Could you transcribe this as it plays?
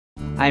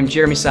I'm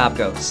Jeremy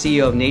Sopko,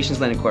 CEO of Nations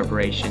Lending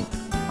Corporation.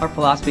 Our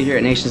philosophy here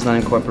at Nations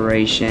Lending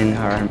Corporation,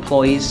 our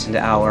employees and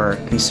our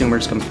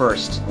consumers come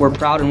first. We're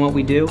proud in what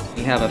we do.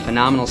 We have a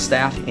phenomenal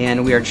staff,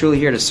 and we are truly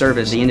here to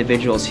service the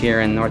individuals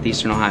here in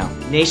Northeastern Ohio.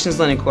 Nations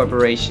Lending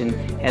Corporation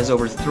has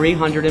over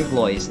 300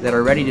 employees that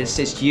are ready to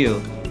assist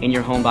you in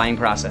your home buying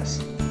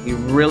process. We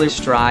really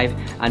strive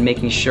on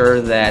making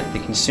sure that the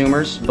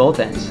consumers, both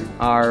ends,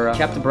 are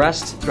kept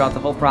abreast throughout the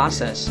whole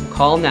process.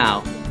 Call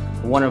now.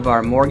 One of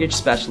our mortgage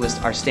specialists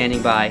are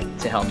standing by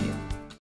to help you.